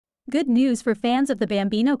Good news for fans of the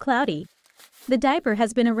Bambino Cloudee. The diaper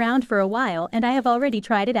has been around for a while and I have already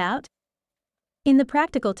tried it out. In the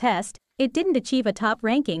practical test, it didn't achieve a top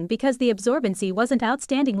ranking because the absorbency wasn't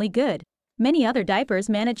outstandingly good. Many other diapers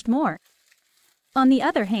managed more. On the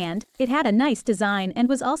other hand, it had a nice design and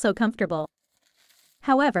was also comfortable.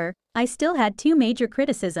 However, I still had two major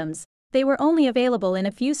criticisms. They were only available in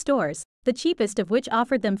a few stores, the cheapest of which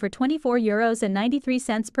offered them for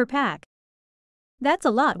 €24.93 per pack. That's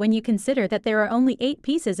a lot when you consider that there are only 8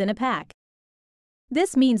 pieces in a pack.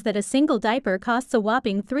 This means that a single diaper costs a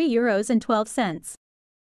whopping €3.12.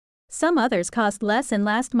 Some others cost less and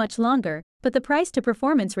last much longer, but the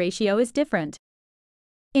price-to-performance ratio is different.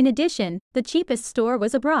 In addition, the cheapest store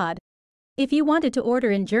was abroad. If you wanted to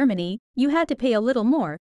order in Germany, you had to pay a little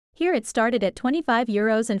more. Here it started at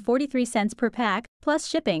 €25.43 per pack, plus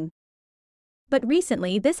shipping. But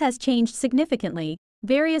recently this has changed significantly.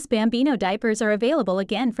 Various Bambino diapers are available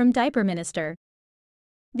again from Diaper Minister.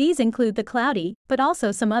 These include the Cloudee, but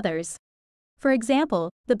also some others. For example,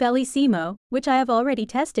 the Bellissimo, which I have already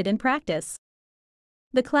tested in practice.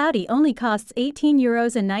 The Cloudee only costs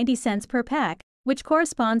 €18.90 per pack, which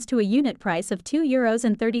corresponds to a unit price of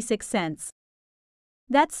 €2.36.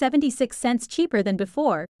 That's 76 cents cheaper than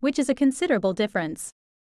before, which is a considerable difference.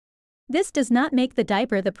 This does not make the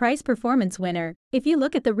diaper the price-performance winner. If you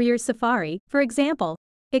look at the rear Safari, for example,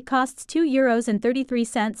 it costs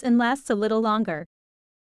 €2.33 and lasts a little longer.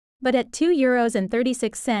 But at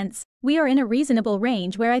 €2.36, we are in a reasonable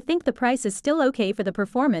range where I think the price is still okay for the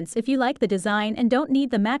performance if you like the design and don't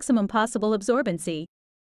need the maximum possible absorbency.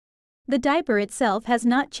 The diaper itself has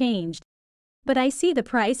not changed. But I see the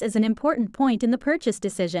price as an important point in the purchase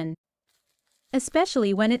decision.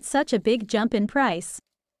 Especially when it's such a big jump in price.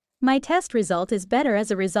 My test result is better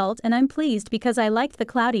as a result and I'm pleased because I liked the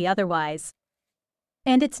Cloudee otherwise.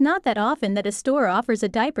 And it's not that often that a store offers a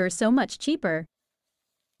diaper so much cheaper.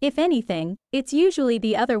 If anything, it's usually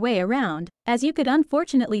the other way around, as you could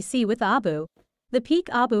unfortunately see with Abu. The Peak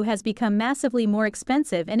Abu has become massively more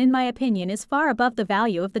expensive and in my opinion is far above the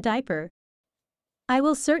value of the diaper. I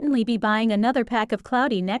will certainly be buying another pack of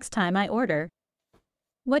Cloudee next time I order.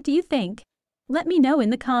 What do you think? Let me know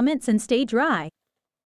in the comments and stay dry.